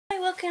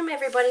welcome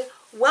everybody.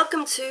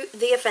 Welcome to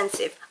The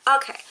Offensive.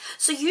 Okay,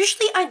 so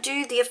usually I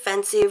do The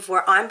Offensive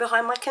where I'm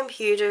behind my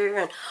computer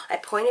and I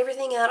point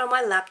everything out on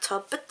my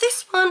laptop, but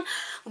this one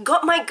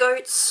got my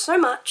goat so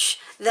much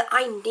that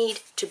I need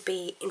to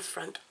be in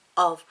front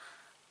of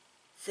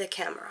the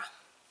camera.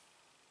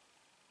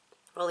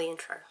 Roll the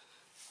intro.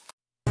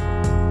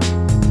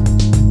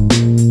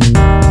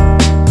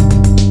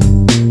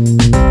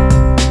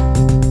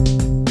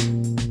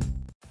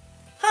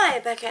 Hi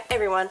back at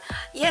everyone.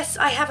 Yes,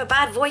 I have a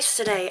bad voice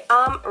today.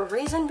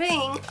 Reason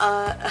being,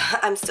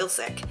 I'm still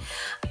sick.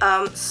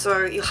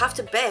 So you'll have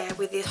to bear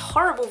with this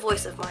horrible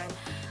voice of mine.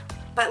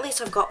 But at least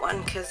I've got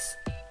one because,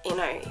 you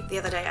know, the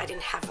other day I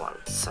didn't have one.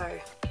 So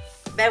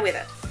bear with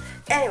it.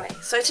 Anyway,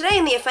 so today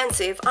in The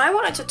Offensive, I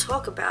wanted to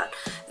talk about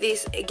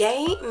this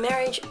gay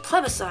marriage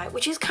plebiscite,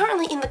 which is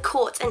currently in the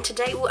courts, and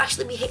today will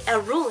actually be a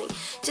ruling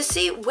to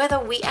see whether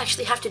we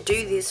actually have to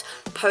do this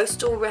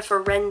postal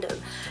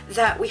referendum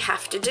that we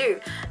have to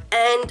do.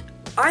 And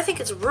I think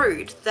it's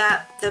rude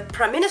that the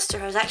Prime Minister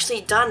has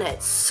actually done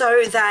it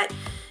so that,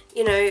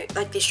 you know,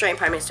 like the Australian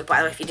Prime Minister,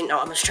 by the way, if you didn't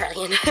know, I'm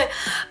Australian,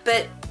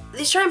 but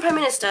the Australian Prime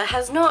Minister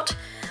has not,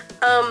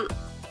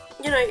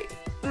 you know,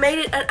 made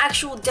it an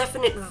actual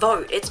definite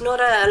vote. It's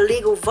not a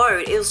legal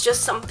vote. It was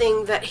just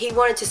something that he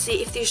wanted to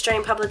see if the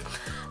Australian public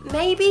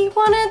maybe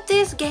wanted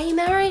this gay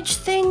marriage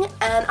thing,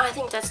 and I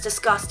think that's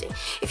disgusting.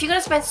 If you're going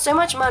to spend so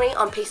much money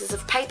on pieces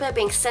of paper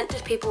being sent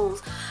to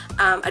people's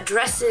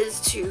addresses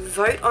to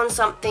vote on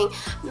something,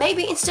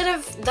 maybe instead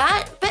of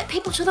that, get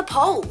people to the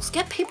polls.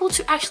 Get people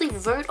to actually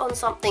vote on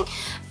something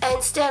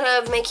instead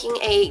of making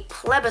a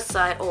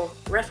plebiscite or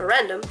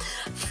referendum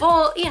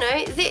for, you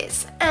know,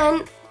 this.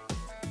 And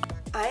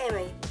I am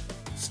a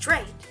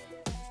straight,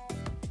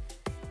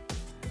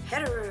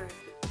 hetero,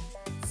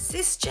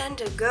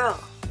 cisgender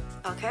girl,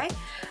 okay?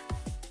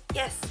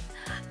 Yes,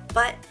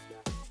 but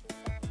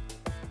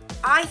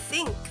I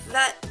think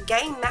that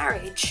gay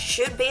marriage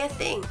should be a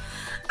thing.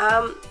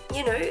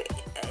 You know,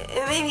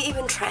 maybe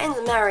even trans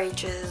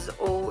marriages,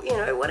 or, you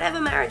know,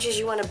 whatever marriages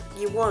you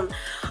want.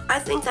 I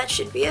think that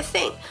should be a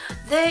thing.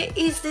 There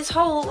is this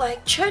whole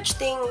like church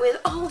thing with,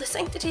 oh, the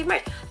sanctity of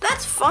marriage.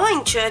 That's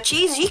fine,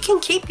 churchies. You can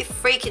keep your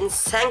freaking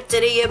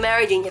sanctity of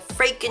marriage in your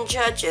freaking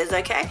churches,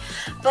 okay?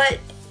 But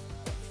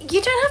you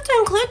don't have to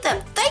include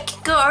them. They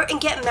can go and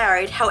get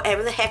married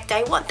however the heck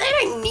they want. They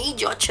don't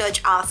need your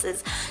church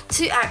asses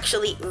to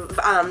actually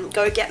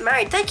go get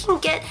married. They can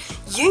get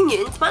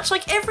unions, much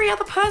like every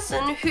other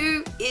person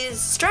who is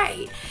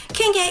straight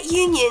can get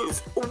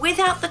unions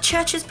without the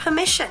church's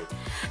permission.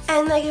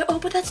 And they go, oh,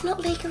 but that's not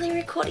legally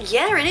recorded.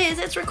 Yeah, it is.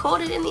 It's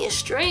recorded in the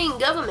Australian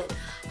government.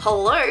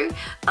 Hello?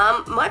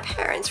 My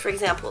parents, for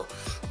example,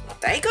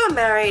 they got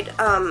married,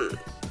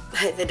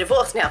 they're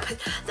divorced now, but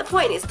the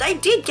point is they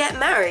did get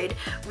married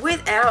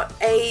without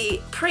a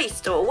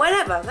priest or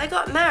whatever. They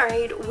got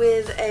married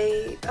with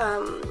a,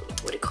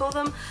 what do you call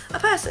them? A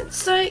person.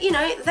 So, you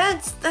know,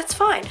 that's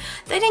fine.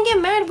 They didn't get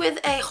married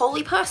with a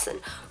holy person,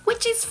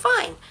 which is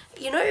fine,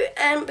 you know,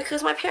 and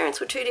because my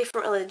parents were two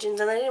different religions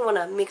and they didn't want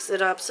to mix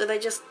it up, so they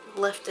just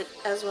left it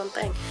as one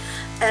thing.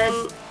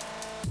 And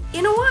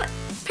you know what?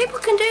 People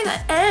can do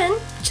that, and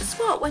just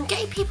what? When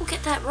gay people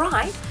get that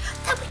right,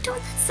 they'll be doing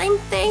the same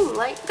thing.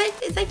 Like,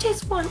 they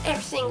just want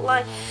everything.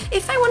 Like,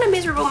 if they want a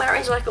miserable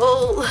marriage like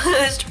all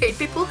straight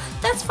people,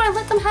 that's fine.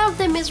 Let them have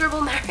their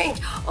miserable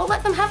marriage, or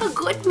let them have a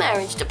good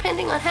marriage,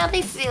 depending on how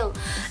they feel.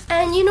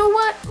 And you know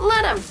what?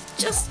 Let them.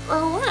 Just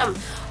let them.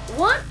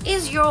 What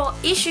is your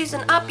issues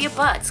and up your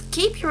butts?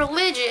 Keep your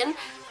religion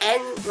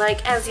and,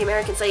 like, as the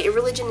Americans say, your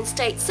religion and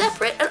state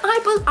separate, and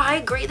I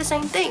agree the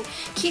same thing.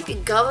 Keep your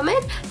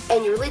government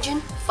and your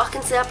religion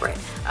fucking separate,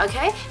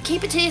 okay?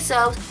 Keep it to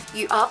yourselves,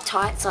 you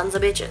uptight sons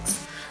of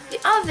bitches. The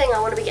other thing I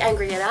want to be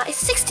angry about is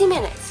 60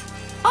 Minutes.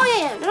 Oh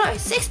yeah, no,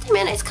 60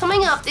 Minutes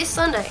coming up this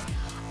Sunday.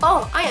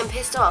 Oh, I am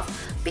pissed off.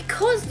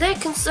 Because they're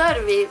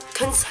conservative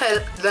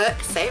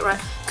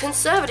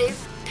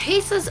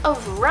pieces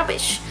of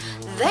rubbish.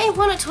 They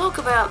want to talk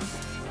about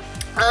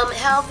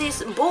how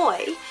this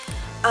boy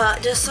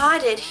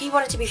decided he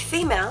wanted to be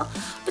female,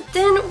 but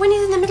then when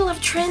he's in the middle of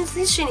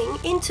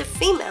transitioning into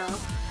female,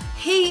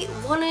 he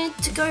wanted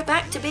to go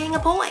back to being a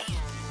boy.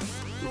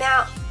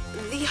 Now,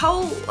 the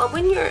whole,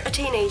 when you're a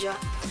teenager,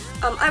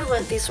 I've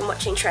learned this from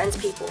watching trans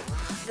people,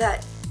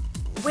 that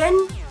when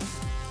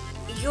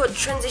you're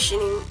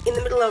transitioning in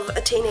the middle of a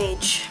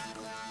teenage,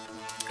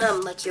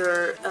 like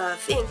your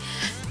thing,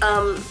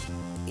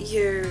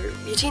 your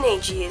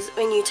teenage years,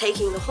 when you're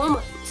taking the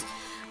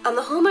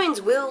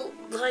hormones will,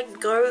 like,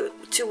 go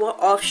to what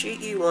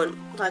offshoot you want,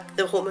 like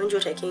the hormones you're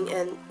taking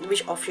and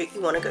which offshoot you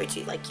want to go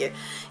to, like your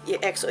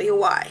X or your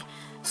Y.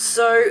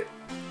 So,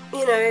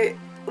 you know,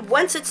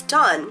 once it's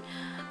done,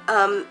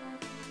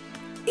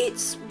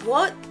 it's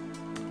what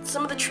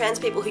some of the trans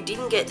people who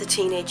didn't get the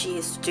teenage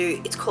years to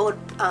do. It's called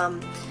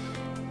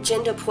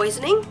gender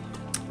poisoning.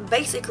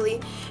 Basically,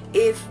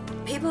 if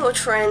people are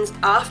trans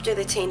after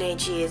the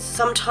teenage years,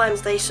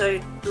 sometimes they show,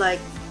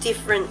 like,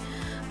 different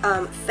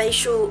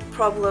facial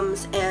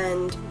problems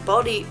and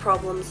body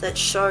problems that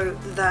show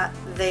that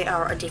they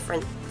are a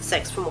different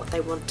sex from what they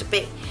want to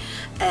be,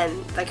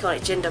 and they call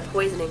it gender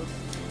poisoning.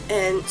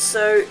 And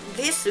so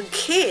this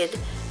kid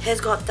has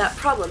got that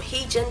problem.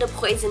 He gender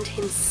poisoned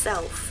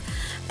himself,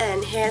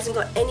 and he hasn't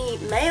got any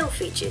male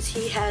features.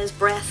 He has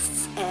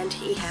breasts and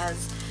he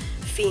has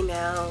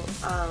female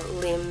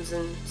limbs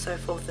and so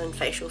forth, and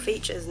facial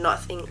features,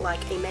 nothing like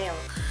a male.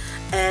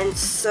 And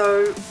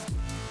so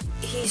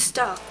he's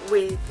stuck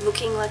with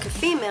looking like a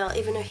female,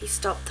 even though he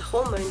stopped the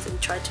hormones and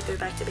tried to go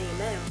back to being a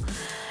male.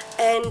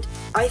 And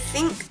I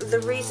think the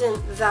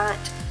reason that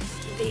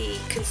the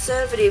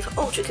conservative,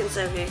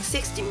 ultra-conservative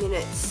 60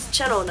 Minutes,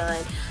 Channel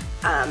 9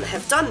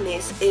 have done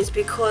this is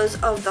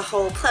because of the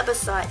whole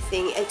plebiscite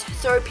thing, and to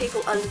throw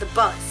people under the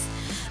bus,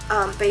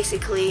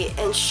 basically,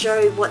 and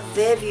show what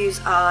their views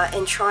are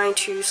and trying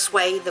to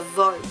sway the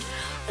vote.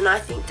 And I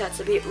think that's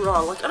a bit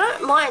wrong. Like, I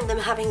don't mind them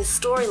having a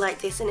story like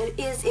this, and it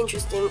is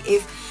interesting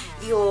if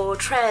you're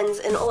trans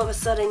and all of a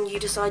sudden you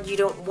decide you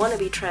don't want to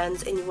be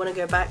trans and you want to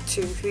go back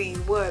to who you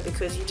were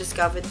because you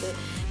discovered that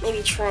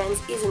maybe trans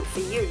isn't for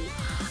you.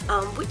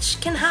 Which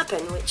can happen,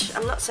 which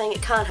I'm not saying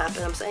it can't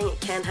happen, I'm saying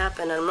it can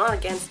happen, and I'm not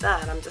against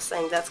that, I'm just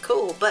saying that's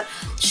cool. But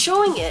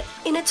showing it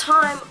in a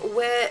time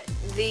where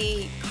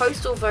the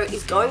postal vote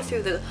is going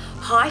through the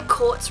high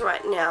courts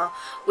right now,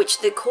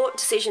 which the court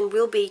decision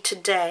will be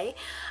today,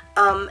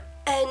 and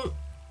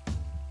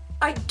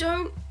I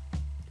don't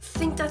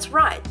think that's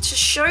right to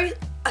show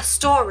a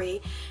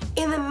story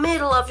in the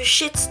middle of a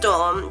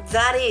shitstorm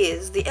that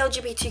is the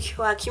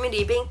LGBTQI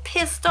community being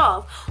pissed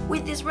off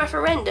with this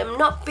referendum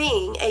not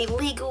being a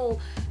legal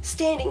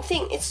standing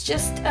thing. It's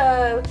just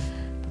a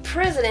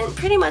president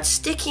pretty much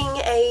sticking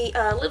a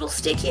little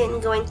stick in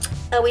going,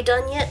 are we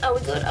done yet? Are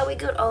we good? Are we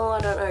good? Oh,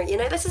 I don't know. You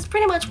know, this is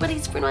pretty much what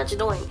he's pretty much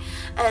doing.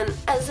 And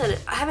as I said,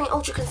 having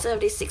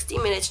ultra-conservative 60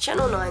 Minutes,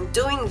 Channel 9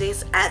 doing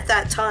this at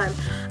that time,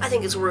 I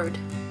think is rude.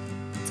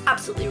 It's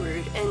absolutely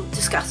rude and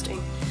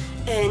disgusting.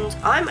 And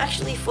I'm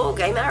actually for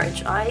gay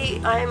marriage. I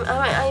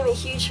am a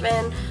huge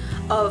fan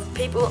of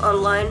people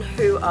online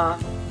who are,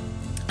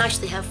 I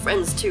actually have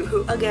friends too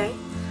who are gay,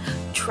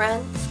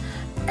 trans,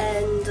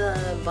 and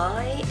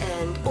bi,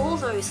 and all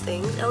those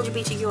things,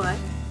 LGBTQI,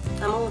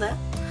 I'm all that.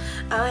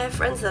 I have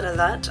friends that are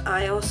that.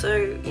 I also,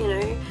 you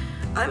know,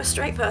 I'm a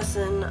straight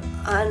person,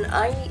 and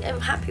I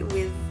am happy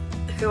with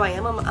who I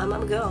am. I'm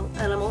a girl,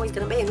 and I'm always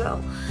going to be a girl.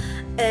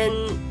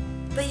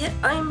 But yet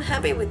I'm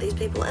happy with these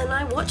people, and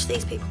I watch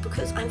these people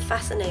because I'm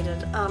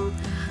fascinated. I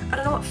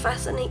don't know what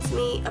fascinates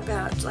me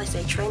about, I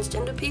say,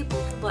 transgender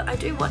people, but I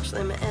do watch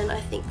them, and I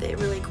think they're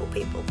really cool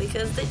people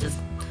because they're just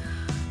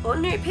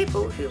ordinary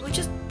people who were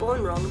just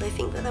born wrong. They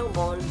think that they were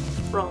born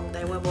wrong.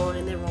 They were born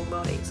in their wrong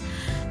bodies.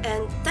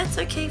 And that's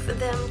okay for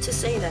them to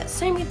say that.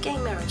 Same with gay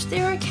marriage.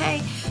 They're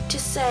okay to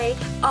say,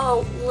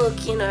 oh,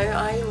 look, you know,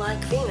 I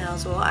like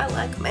females, or I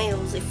like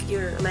males if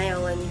you're a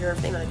male and you're a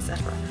female,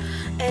 etc.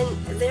 And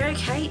they're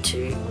okay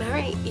to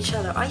marry each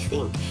other, I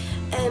think.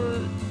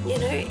 You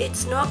know,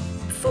 it's not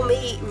for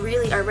me,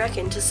 really, I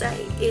reckon, to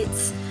say.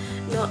 It's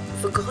not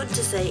for God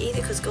to say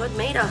either, because God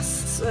made us.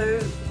 So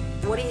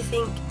what do you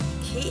think?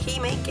 He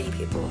made gay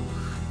people.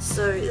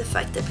 So the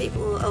fact that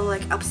people are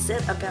like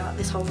upset about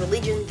this whole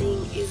religion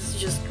thing is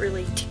just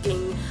really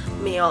ticking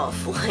me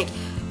off. Like,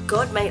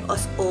 God made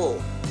us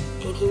all,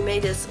 and he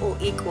made us all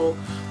equal,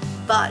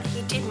 but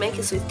he did make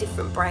us with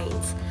different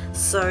brains.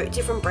 So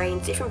different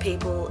brains, different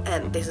people,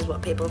 and this is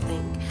what people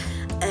think.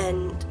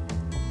 And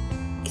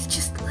it's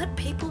just, let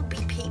people be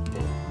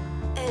people,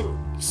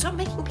 and stop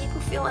making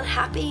people feel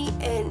unhappy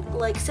and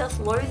like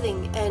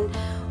self-loathing and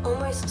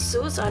almost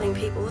suiciding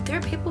people. There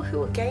are people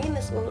who are gay in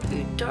this world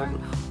who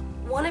don't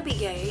want to be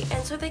gay,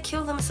 and so they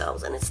kill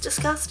themselves, and it's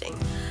disgusting.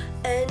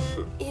 And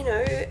you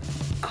know,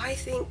 I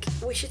think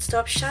we should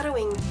stop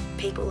shadowing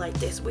people like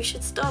this. We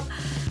should stop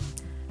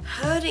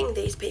hurting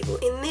these people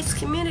in this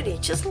community.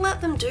 Just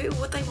let them do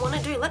what they want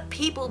to do. Let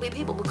people be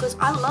people, because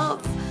I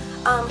love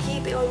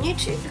here on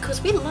YouTube,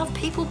 because we love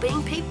people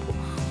being people.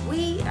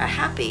 We are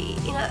happy,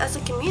 you know, as a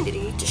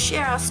community to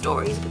share our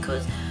stories,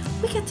 because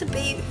we get to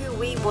be who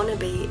we want to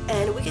be,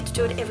 and we get to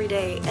do it every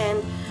day.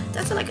 And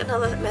that's like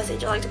another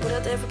message I like to put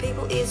out there for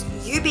people is,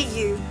 you be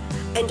you,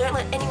 and don't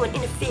let anyone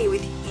interfere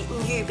with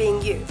you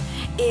being you.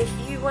 If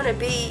you want to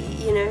be,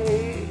 you know,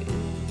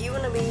 you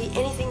want to be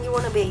anything you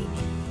want to be,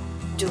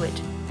 do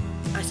it.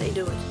 I say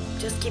do it.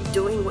 Just keep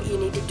doing what you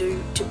need to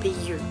do to be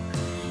you.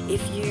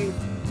 If you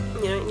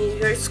know, need to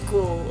go to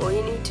school, or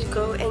you need to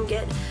go and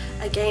get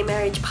a gay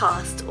marriage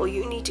passed, or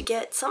you need to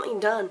get something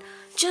done,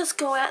 just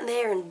go out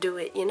there and do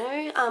it, you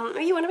know?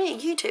 Or you want to be a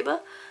YouTuber,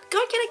 go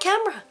get a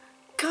camera,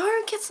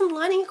 go get some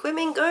lighting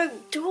equipment, go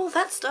do all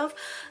that stuff,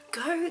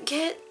 go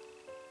get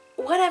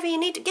whatever you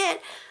need to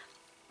get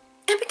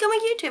and become a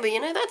YouTuber, you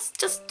know? That's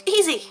just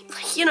easy.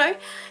 Like, you know,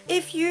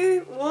 if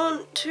you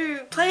want to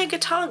play a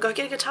guitar, go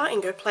get a guitar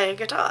and go play a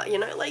guitar, you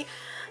know? Like,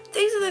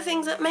 these are the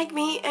things that make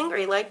me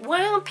angry. Like,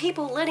 why aren't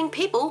people letting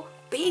people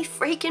be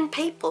freaking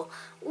people?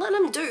 Let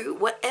them do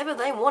whatever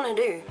they want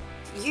to do.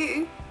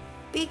 You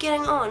be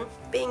getting on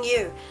being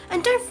you,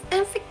 and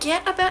don't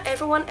forget about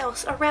everyone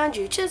else around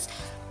you. Just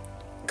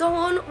go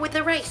on with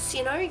the race,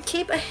 you know?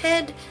 Keep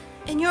ahead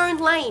in your own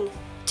lane.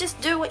 Just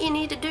do what you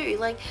need to do.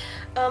 Like,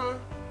 I'm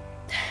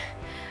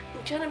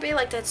trying to be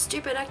like that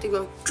stupid actor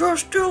going,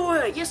 just do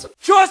it. Yes,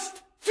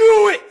 just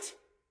do it.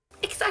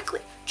 Exactly.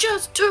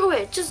 Just do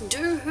it. Just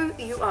do who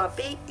you are.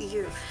 Be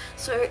you.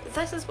 So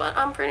this is what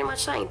I'm pretty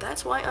much saying.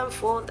 That's why I'm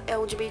for the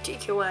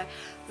LGBTQI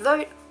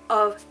vote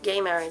of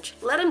gay marriage.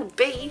 Let them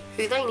be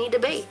who they need to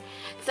be.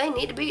 If they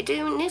need to be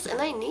doing this and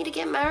they need to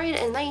get married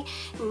and they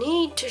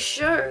need to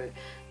show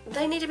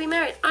they need to be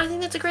married, I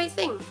think that's a great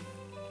thing.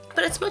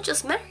 But it's not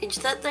just marriage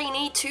that they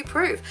need to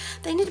prove.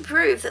 They need to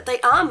prove that they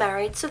are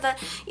married so that,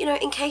 you know,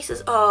 in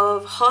cases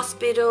of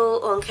hospital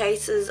or in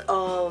cases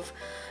of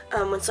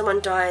when someone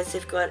dies,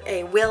 they've got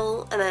a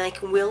will and then they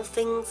can will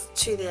things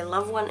to their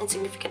loved one and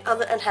significant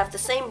other and have the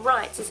same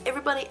rights as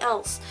everybody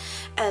else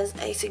as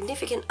a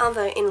significant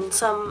other in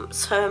some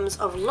terms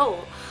of law.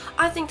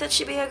 I think that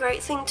should be a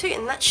great thing too,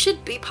 and that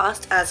should be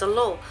passed as a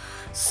law.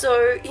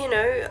 So, you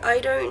know,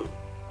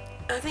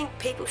 I think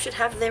people should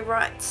have their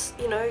rights.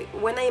 You know,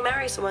 when they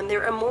marry someone,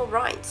 there are more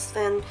rights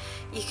than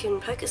you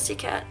can poke a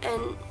stick at,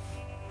 and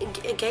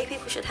gay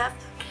people should have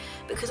that.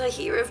 Because I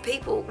hear of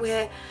people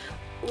where,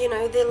 you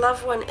know, their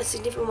loved one, a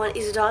significant one,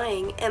 is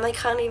dying and they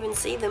can't even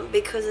see them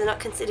because they're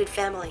not considered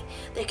family.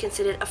 They're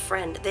considered a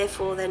friend.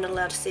 Therefore, they're not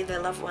allowed to see their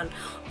loved one,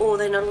 or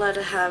they're not allowed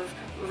to have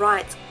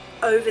rights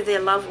over their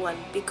loved one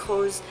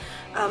because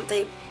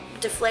they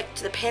deflect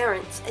to the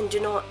parents and do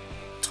not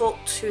talk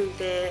to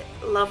their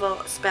lover,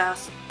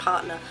 spouse,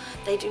 partner.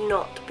 They do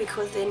not,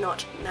 because they're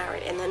not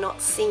married and they're not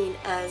seen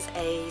as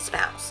a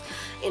spouse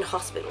in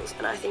hospitals,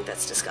 and I think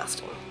that's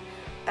disgusting.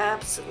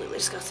 Absolutely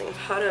disgusting. I've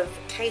heard of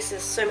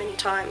cases so many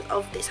times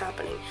of this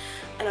happening,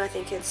 and I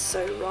think it's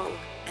so wrong,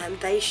 and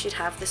they should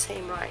have the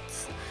same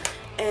rights.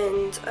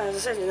 And as I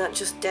said, it's not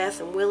just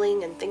death and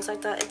willing and things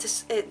like that.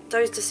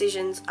 Those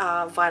decisions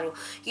are vital.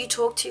 You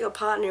talk to your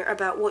partner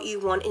about what you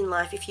want in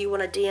life. If you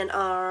want a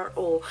DNR,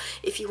 or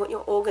if you want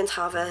your organs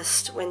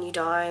harvested when you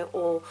die,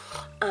 or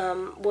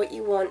what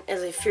you want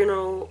as a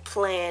funeral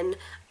plan,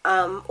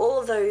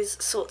 all of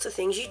those sorts of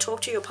things. You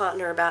talk to your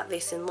partner about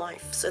this in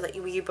life so that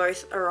you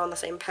both are on the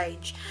same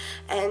page.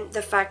 And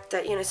the fact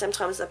that, you know,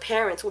 sometimes the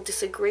parents will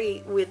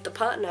disagree with the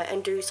partner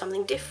and do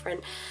something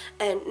different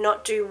and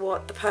not do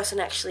what the person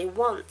actually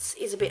wants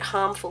is a bit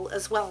harmful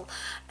as well,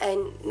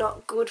 and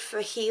not good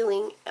for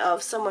healing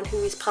of someone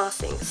who is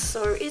passing.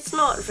 So it's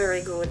not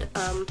very good.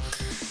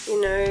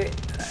 You know,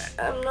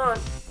 I'm not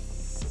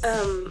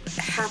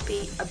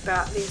happy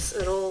about this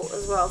at all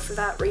as well for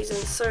that reason.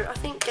 So I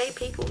think gay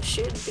people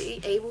should be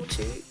able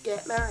to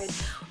get married,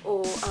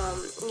 or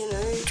you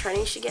know,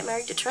 trannies should get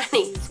married to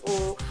trannies,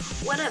 or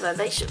whatever.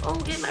 They should all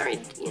get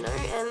married, you know,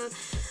 and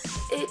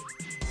it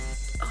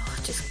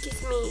just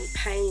gives me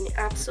pain,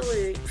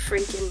 absolute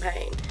freaking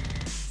pain.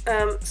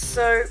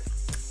 So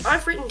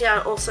I've written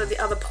down also the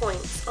other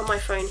points on my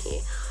phone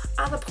here.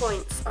 Other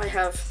points I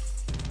have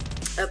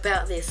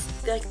about this.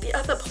 The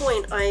other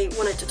point I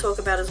wanted to talk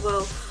about as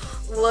well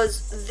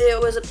was there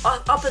was an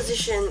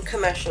opposition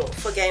commercial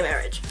for gay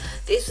marriage.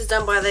 This was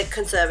done by the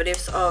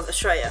Conservatives of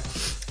Australia,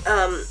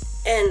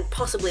 and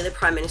possibly the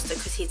Prime Minister,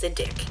 because he's a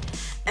dick.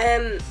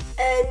 And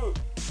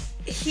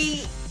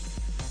he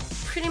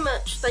pretty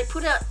much, they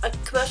put out a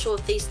commercial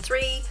with these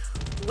 3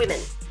 women,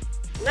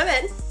 no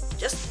men,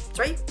 just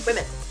 3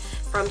 women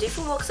from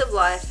different walks of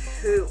life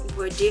who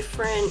were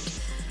different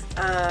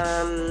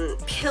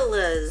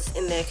pillars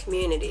in their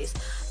communities.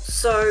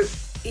 So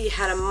you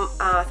had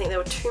I think there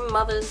were 2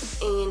 mothers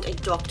and a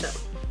doctor.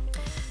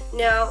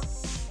 Now,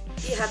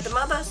 you had the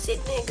mother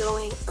sitting there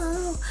going,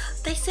 oh,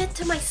 they said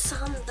to my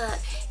son that,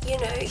 you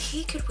know,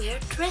 he could wear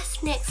a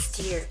dress next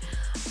year.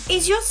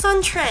 Is your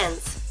son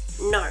trans?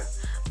 No.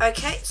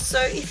 Okay, so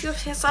if your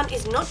son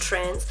is not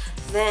trans,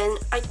 then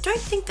I don't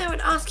think they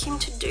would ask him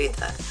to do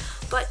that.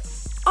 But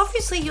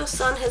obviously your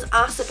son has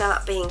asked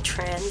about being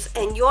trans,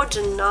 and you're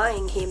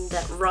denying him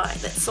that right,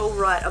 that sole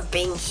right of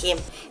being him.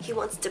 He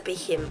wants to be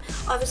him.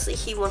 Obviously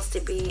he wants to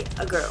be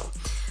a girl.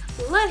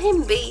 Let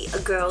him be a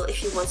girl if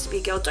he wants to be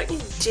a girl. Don't you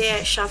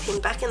dare shove him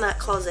back in that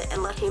closet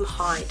and let him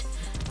hide.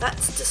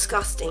 That's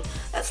disgusting.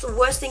 That's the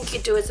worst thing you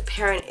could do as a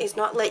parent, is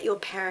not let your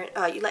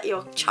you let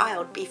your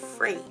child be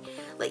free.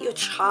 Let your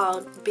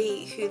child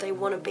be who they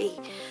want to be.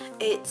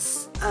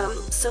 It's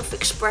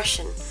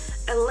self-expression.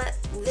 And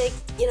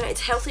you know,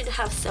 it's healthy to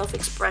have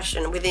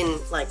self-expression within,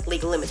 like,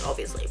 legal limits,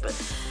 obviously, but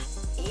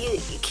your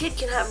kid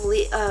can have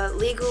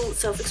legal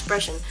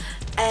self-expression,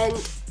 and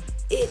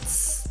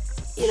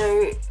it's, you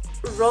know,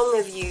 wrong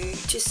of you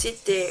to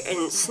sit there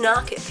and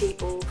snark at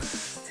people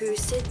who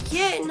said,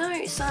 yeah,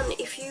 no, son,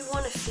 if you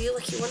want to feel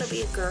like you want to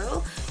be a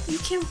girl, you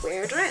can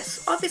wear a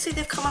dress. Obviously,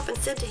 they've come up and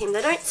said to him,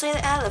 they don't say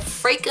that out of the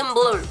freaking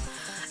blue.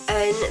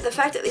 And the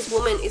fact that this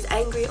woman is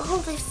angry,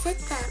 oh, they've said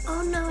that,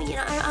 oh no, you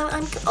know,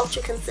 I'm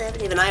ultra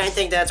conservative and I don't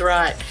think that's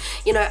right.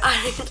 You know,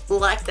 I don't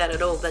like that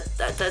at all. That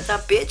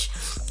bitch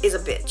is a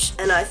bitch.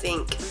 And I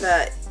think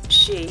that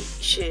she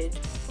should,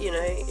 you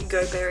know,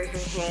 go bury her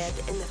head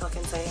in the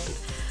fucking sand.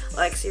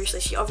 Like, seriously,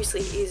 she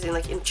obviously is in,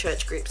 like, in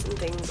church groups and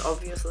things,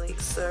 obviously.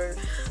 So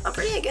I'm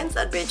pretty against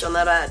that bitch on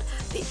that ad.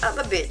 The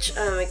other bitch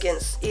I'm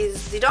against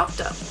is the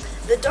doctor.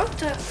 The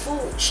doctor,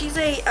 she's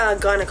a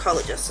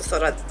gynecologist. I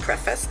thought I'd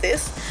preface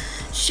this.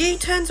 She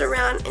turns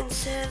around and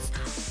says,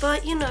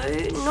 but you know,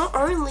 not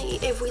only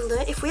if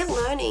we're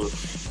learning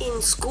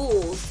in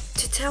schools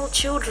to tell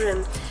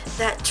children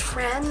that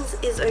trans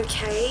is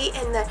okay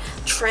and that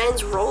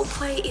trans role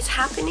play is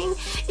happening,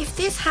 if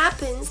this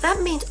happens,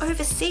 that means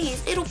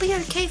overseas, it'll be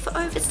okay for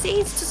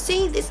overseas to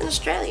see this in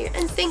Australia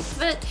and think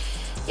that,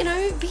 you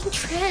know, being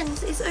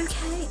trans is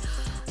okay.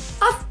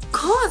 Of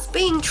course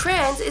being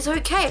trans is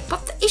okay,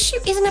 but the issue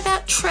isn't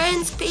about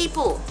trans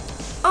people.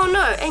 Oh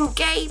no, and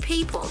gay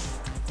people.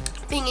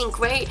 Being in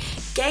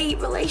gay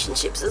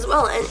relationships as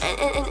well,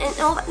 and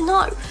all that.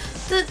 No,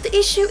 the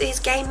issue is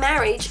gay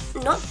marriage,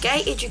 not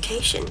gay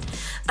education.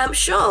 I'm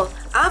sure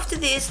after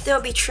this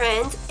there'll be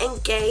trans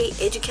and gay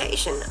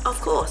education.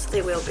 Of course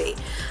there will be.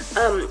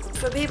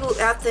 For people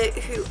out there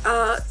who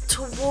are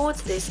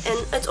towards this,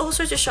 and it's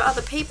also to show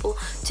other people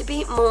to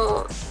be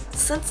more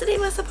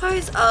sensitive, I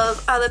suppose,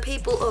 of other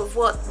people, of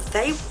what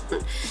they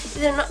want.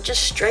 They're not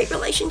just straight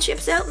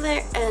relationships out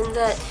there, and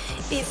that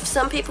if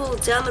some people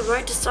down the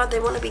road decide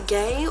they want to be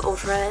gay or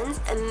trans,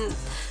 and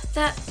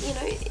that, you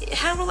know,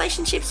 how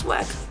relationships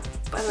work.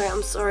 By the way,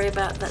 I'm sorry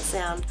about that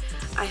sound.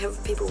 I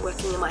have people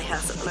working in my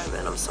house at the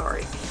moment, I'm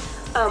sorry.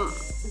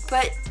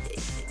 But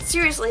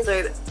seriously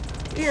though,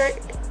 you know,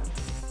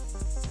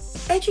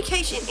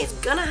 education is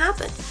gonna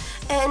happen.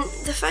 And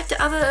the fact that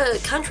other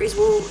countries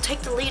will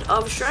take the lead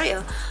of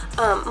Australia,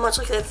 much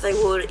like if they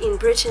would in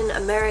Britain,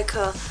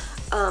 America,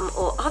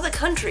 or other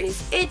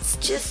countries, it's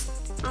just,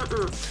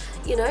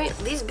 you know,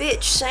 this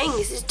bitch saying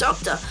this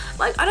doctor,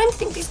 like, I don't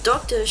think this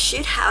doctor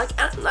should have,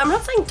 I'm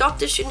not saying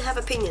doctors shouldn't have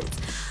opinions.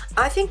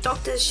 I think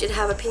doctors should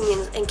have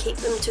opinions and keep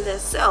them to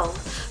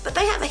themselves, but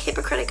they have a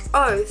Hippocratic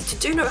oath to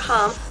do no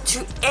harm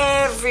to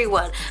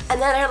everyone,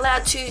 and they're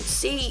allowed to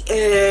see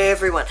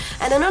everyone,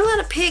 and they're not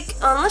allowed to pick,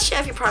 unless you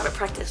have your private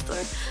practice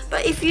though.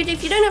 But if you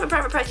don't have a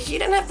private practice, you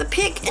don't have to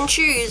pick and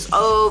choose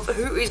of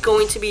who is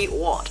going to be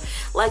what.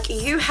 Like,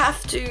 you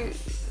have to,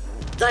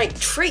 like,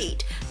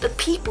 treat the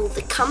people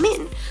that come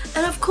in.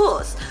 And of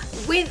course,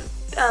 with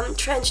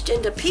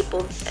transgender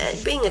people,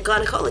 being a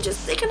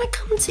gynecologist, they're gonna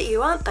come to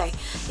you, aren't they?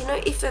 You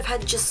know, if they've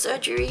had just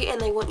surgery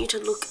and they want you to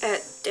look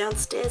at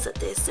downstairs at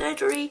their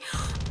surgery,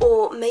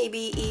 or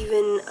maybe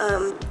even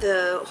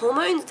the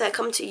hormones that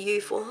come to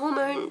you for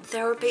hormone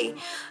therapy,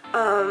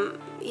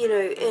 you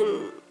know,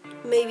 and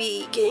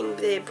maybe getting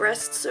their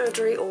breast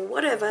surgery or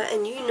whatever,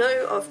 and you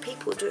know of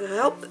people to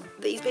help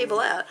these people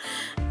out,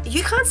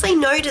 you can't say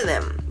no to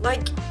them.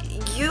 Like,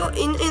 you're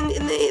in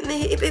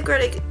the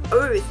Hippocratic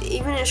oath,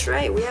 even in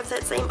Australia we have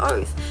that same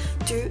oath,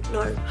 do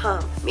no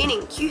harm,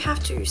 meaning you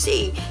have to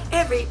see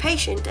every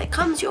patient that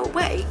comes your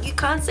way. You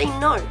can't say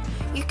no,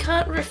 you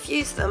can't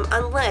refuse them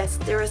unless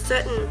there's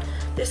certain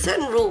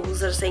rules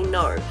that say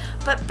no.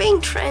 But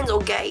being trans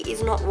or gay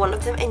is not one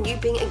of them, and you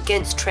being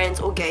against trans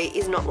or gay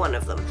is not one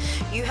of them.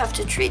 You have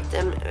to treat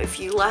them if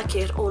you like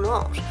it or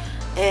not.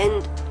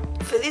 And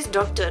for this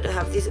doctor to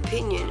have this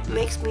opinion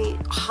makes me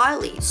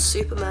highly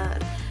super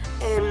mad,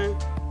 and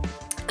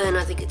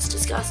I think it's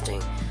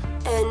disgusting.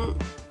 And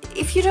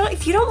if you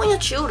don't want your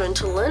children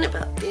to learn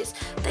about this,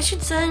 they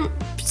should send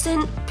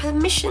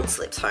permission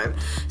slips home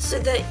so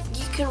that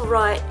you can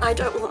write, I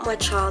don't want my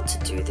child to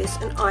do this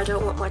and I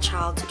don't want my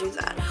child to do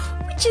that,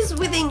 which is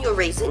within your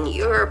reason.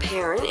 You're a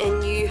parent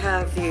and you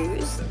have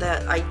views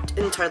that I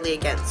am totally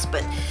against,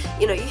 but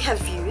you know, you have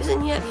views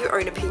and you have your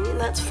own opinion.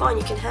 That's fine,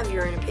 you can have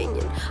your own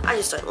opinion. I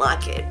just don't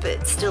like it,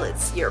 but still,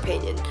 it's your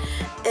opinion.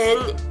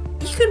 And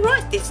you can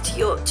write this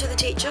to the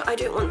teacher, I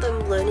don't want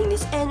them learning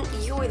this, and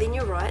you're within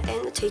your right,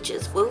 and the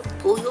teachers will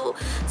pull your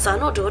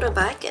son or daughter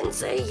back and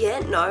say, yeah,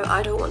 no,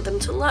 I don't want them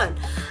to learn,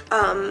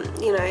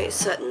 you know,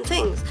 certain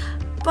things.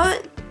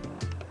 But,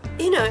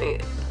 you know,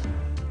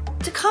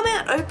 to come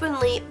out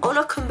openly on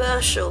a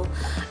commercial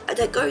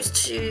that goes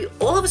to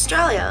all of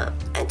Australia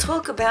and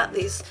talk about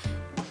this,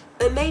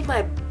 it made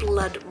my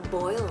blood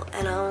boil,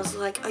 and I was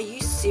like, are you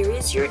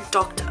serious? You're a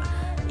doctor,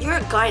 you're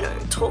a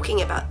gyno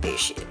talking about this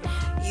shit.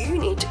 You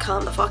need to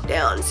calm the fuck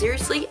down.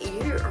 Seriously,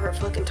 you are a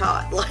fucking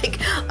tart. Like,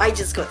 I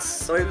just got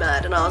so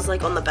mad, and I was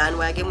like on the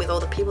bandwagon with all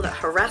the people that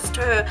harassed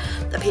her,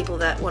 the people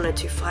that wanted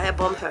to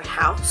firebomb her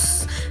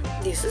house.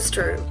 This is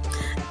true.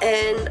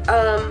 And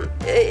I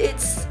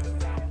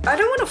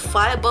don't want to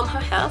firebomb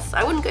her house.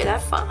 I wouldn't go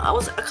that far. I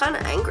was kind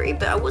of angry,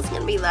 but I wasn't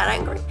gonna be that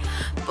angry.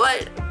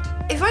 But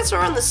if I saw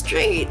her on the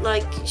street,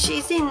 like,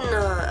 she's in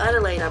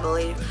Adelaide, I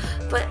believe,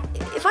 but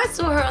if I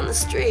saw her on the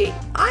street,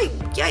 I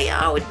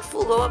would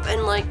full go up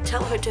and, like,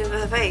 tell her to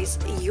her face,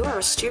 you are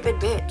a stupid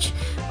bitch.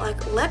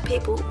 Like, let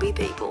people be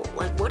people.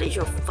 Like, what is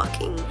your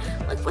fucking,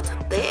 like, what's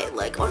up there?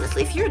 Like,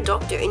 honestly, if you're a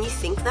doctor and you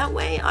think that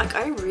way, like,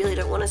 I really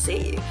don't want to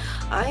see you.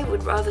 I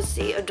would rather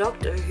see a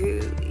doctor who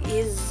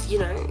is, you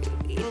know,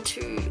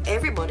 into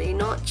everybody,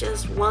 not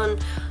just one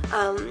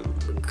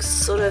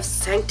sort of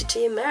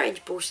sanctity of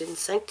marriage bullshit and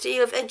sanctity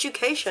of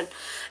education,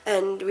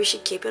 and we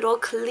should keep it all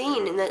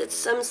clean, and that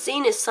it's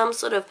seen as some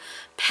sort of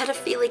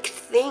pedophilic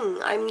thing.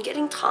 I'm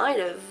getting tired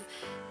of,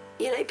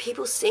 you know,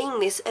 people seeing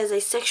this as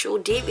a sexual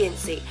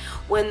deviancy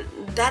when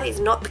that is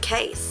not the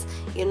case.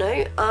 You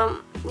know,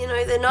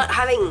 they're not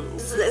having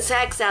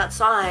sex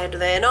outside,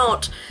 they're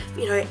not,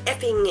 you know,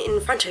 effing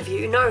in front of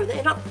you. No,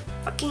 they're not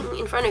fucking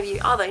in front of you,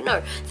 are they?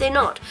 No, they're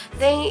not.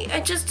 They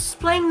are just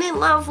displaying their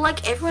love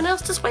like everyone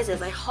else displays it.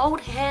 They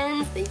hold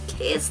hands, they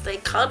kiss, they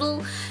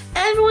cuddle.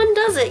 Everyone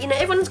does it, you know,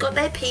 everyone's got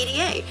their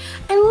PDA.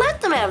 And let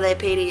them have their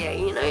PDA,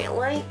 you know,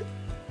 like,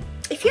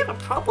 if you have a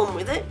problem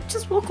with it,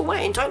 just walk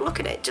away and don't look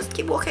at it. Just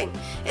keep walking.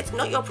 It's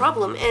not your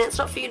problem, and it's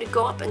not for you to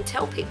go up and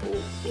tell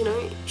people, you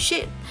know,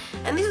 shit.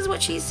 And this is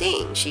what she's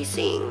seeing. She's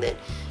seeing that,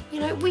 you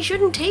know, we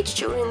shouldn't teach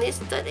children this,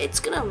 that it's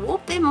gonna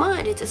warp their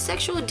mind. It's a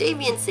sexual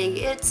deviancy.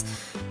 It's,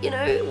 you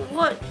know,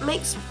 what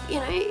makes, you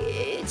know,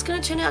 it's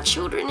gonna turn our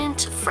children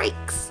into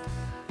freaks.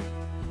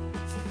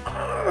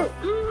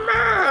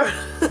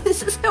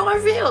 This is how I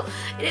feel.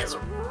 It is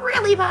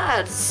really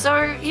bad.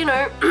 So, you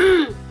know,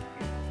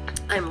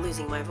 I'm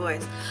losing my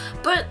voice,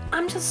 but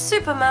I'm just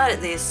super mad at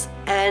this,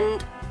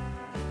 and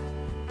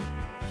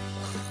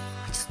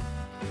it just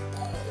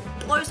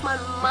blows my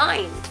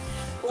mind.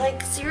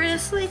 Like,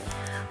 seriously?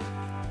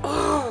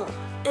 Oh,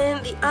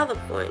 and the other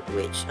point,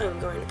 which I'm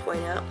going to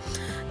point out,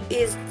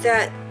 is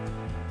that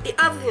the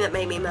other thing that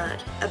made me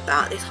mad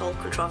about this whole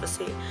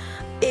controversy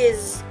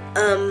is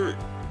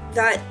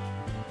that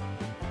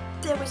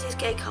there was this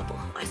gay couple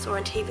I saw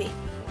on TV.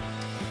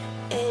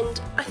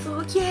 And I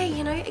thought, yeah,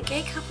 you know, a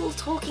gay couple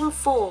talking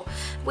for,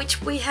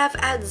 which we have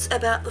ads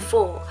about the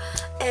for.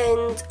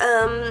 And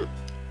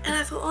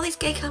I thought, oh, this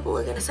gay couple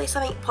are going to say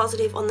something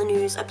positive on the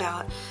news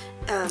about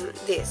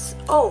this.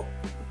 Oh,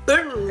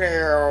 but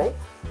now,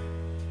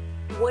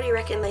 what do you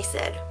reckon they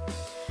said?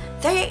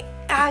 They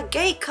are a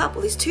gay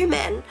couple, these two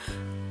men,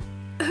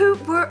 who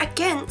were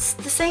against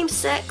the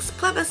same-sex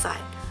plebiscite.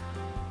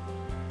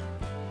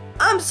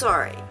 I'm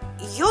sorry,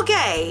 you're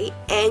gay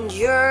and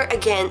you're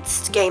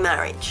against gay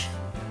marriage.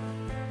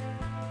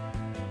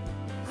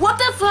 What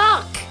the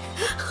fuck?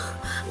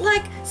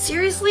 Like,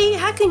 seriously,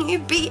 how can you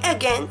be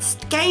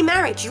against gay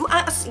marriage? You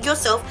are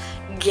yourself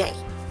gay.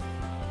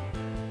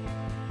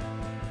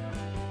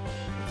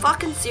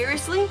 Fucking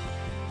seriously?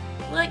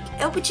 Like,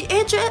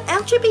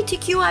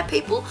 LGBTQI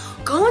people,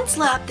 go and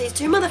slap these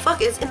two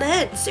motherfuckers in the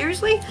head.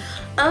 Seriously?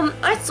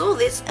 I saw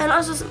this and I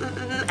was just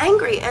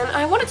angry, and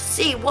I wanted to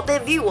see what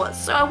their view was.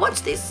 So I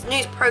watched this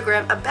news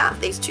program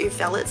about these two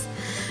fellas,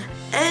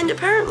 and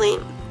apparently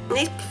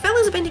these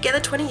fellas have been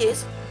together 20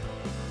 years.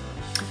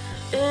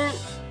 And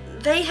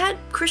they had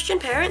Christian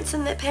parents,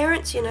 and their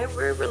parents, you know,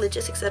 were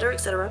religious, etc.,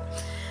 etc.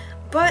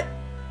 But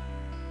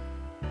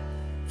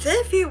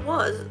their view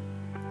was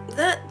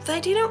that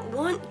they didn't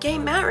want gay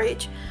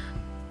marriage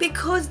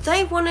because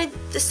they wanted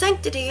the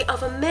sanctity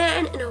of a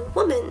man and a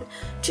woman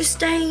to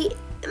stay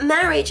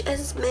marriage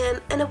as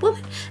man and a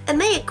woman. And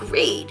they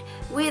agreed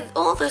with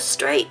all the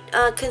straight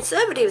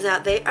conservatives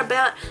out there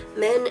about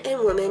men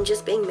and women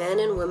just being man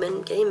and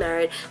woman getting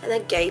married, and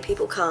that gay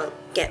people can't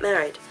get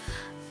married.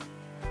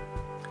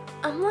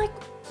 I'm like,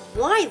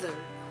 why though?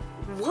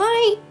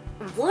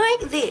 Why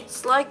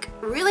this? Like,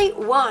 really,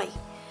 why?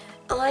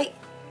 Like,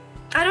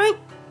 I don't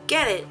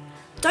get it.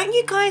 Don't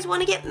you guys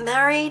want to get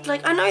married?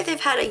 Like, I know they've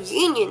had a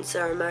union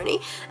ceremony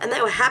and they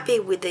were happy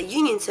with the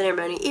union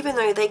ceremony, even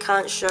though they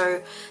can't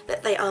show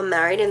that they are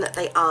married and that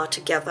they are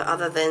together,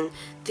 other than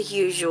the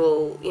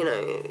usual, you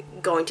know,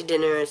 going to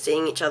dinner and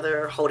seeing each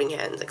other, holding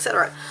hands,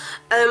 etc.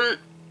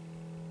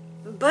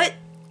 But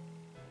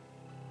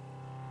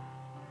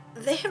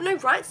they have no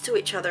rights to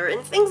each other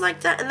and things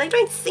like that, and they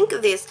don't think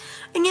of this,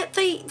 and yet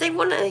they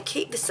want to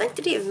keep the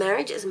sanctity of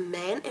marriage as a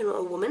man and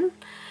a woman.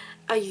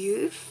 Are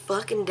you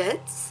fucking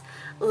dense?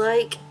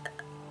 Like,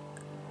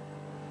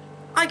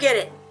 I get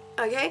it,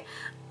 okay?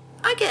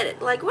 I get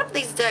it. Like, one of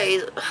these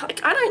days,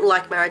 like, I don't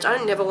like marriage. I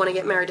never want to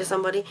get married to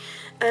somebody.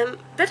 But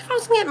if I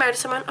was going to get married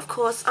to someone, of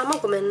course, I'm a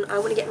woman. I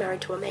want to get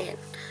married to a man.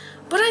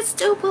 But I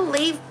still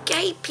believe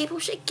gay people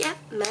should get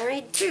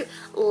married too.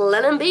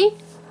 Let them be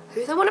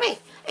who they want to be.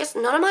 It's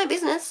none of my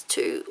business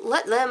to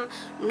let them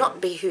not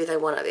be who they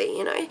want to be,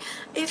 you know?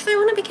 If they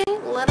want to be gay,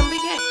 let them be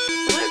gay.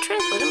 If they want to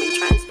trans, let them be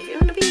trans. If you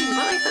want to be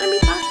bi, let them be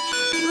bi.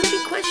 If you want to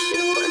be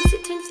questionable and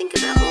sit and think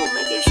about, oh,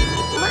 maybe I should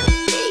let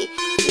them be.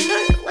 You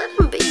know, let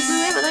them be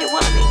whoever they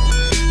want to be.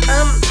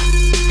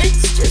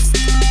 It's just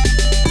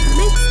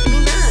makes me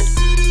mad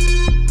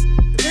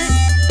that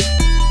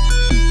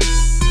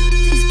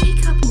these gay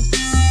couples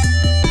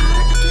are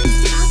against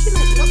the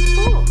argument, not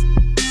for.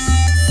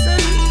 So,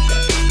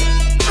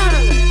 I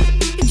don't know.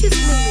 It just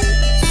made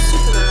me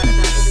super mad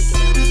about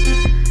everything else.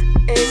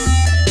 And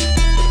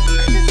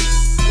I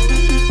just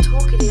wanted to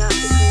talk it out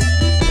because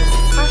it's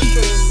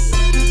frustrating me.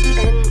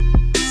 And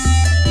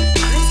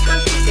I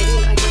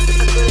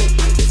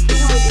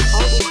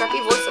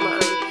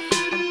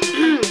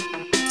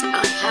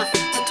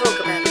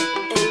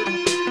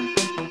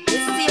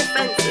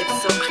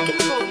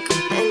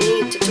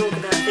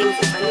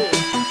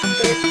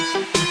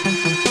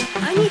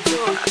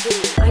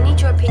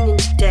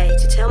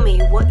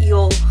what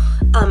your,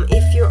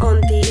 if you're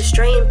on the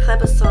Australian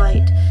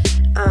plebiscite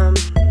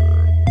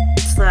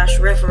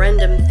 /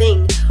 referendum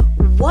thing,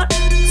 what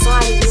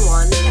side are you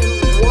on and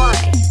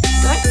why?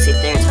 Don't sit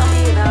there and tell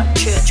me about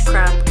church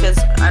crap, because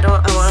I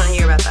want to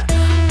hear about that.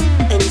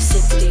 And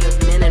sanctity of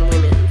men and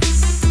women.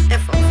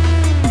 F off.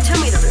 Tell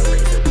me the real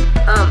reason.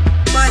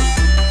 But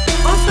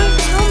also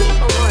tell me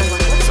alone,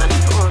 like, what side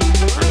you're on,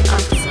 why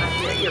are the side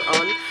that you're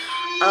on.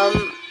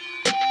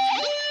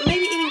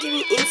 Maybe even give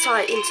me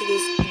insight into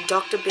this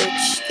doctor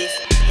bitch, this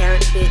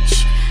parent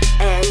bitch,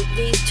 and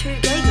these two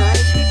gay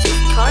guys who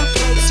just can't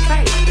get it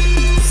straight.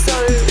 So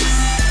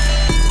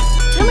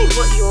tell me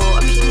what your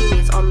opinion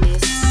is on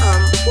this,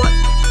 what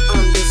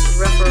on this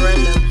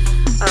referendum,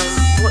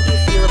 what you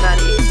feel about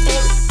it is,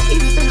 and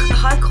if the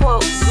High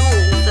Court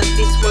rules that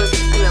this was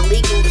an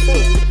illegal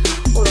thing,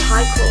 or the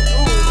High Court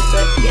rules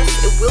that yes,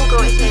 it will go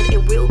ahead,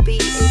 it will be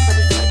a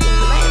plebiscite in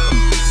the mail,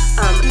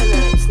 and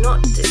that it's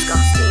not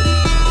disgusting.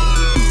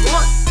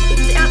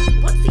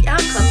 What's the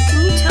outcome? Can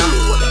you tell me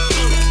what you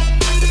think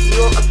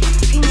your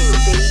opinion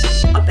would be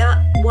about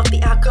what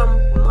the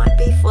outcome might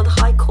be for the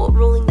High Court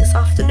ruling this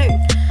afternoon?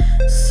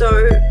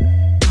 So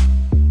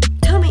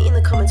tell me in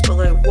the comments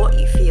below what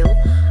you feel,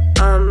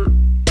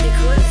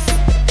 because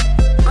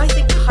I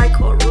think the High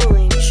Court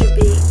ruling should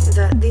be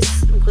that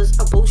this was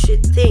a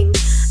bullshit thing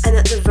and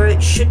that the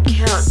vote should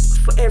count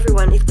for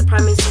everyone if the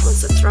Prime Minister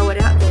wants to throw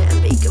it out there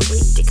and be a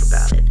complete dick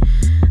about it.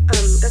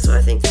 That's what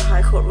I think the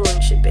High Court ruling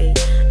should be.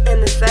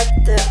 And the fact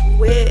that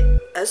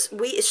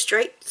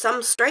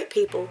some straight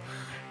people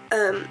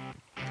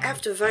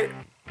have to vote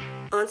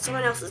on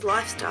someone else's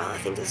lifestyle, I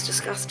think is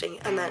disgusting,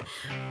 and that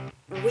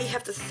we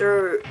have to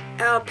throw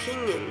our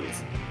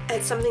opinions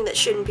at something that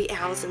shouldn't be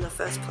ours in the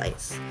first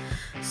place.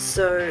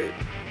 So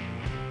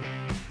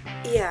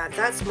yeah,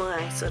 that's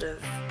my sort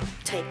of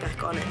take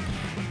back on it.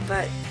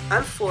 But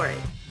I'm for it.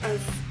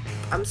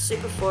 I'm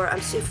super for it.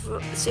 I'm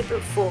super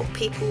for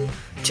people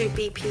to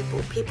be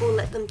people. People,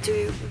 let them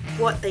do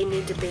what they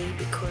need to be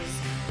because,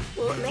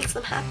 well, it makes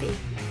them happy.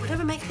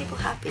 Whatever makes people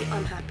happy,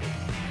 I'm happy.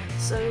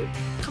 So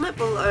comment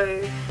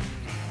below,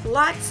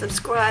 like,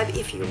 subscribe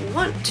if you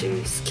want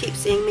to keep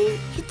seeing me.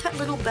 Hit that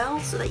little bell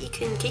so that you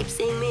can keep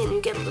seeing me and you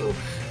get a little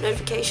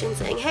notification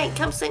saying, hey,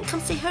 come see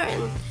her,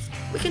 and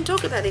we can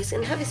talk about this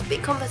and have this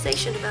big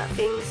conversation about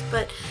things.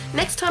 But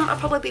next time I'll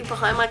probably be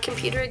behind my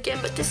computer again,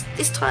 but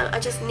this time I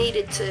just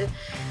needed to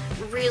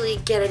really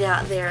get it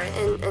out there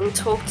and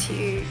talk to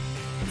you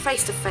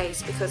face to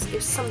face because it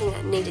was something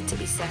that needed to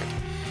be said.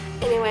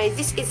 Anyway,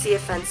 this is The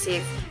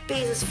Offensive. Be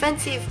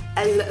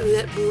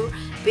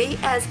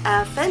as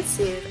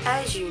offensive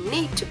as you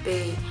need to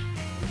be,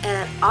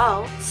 and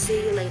I'll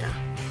see you later.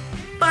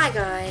 Bye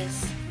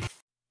guys.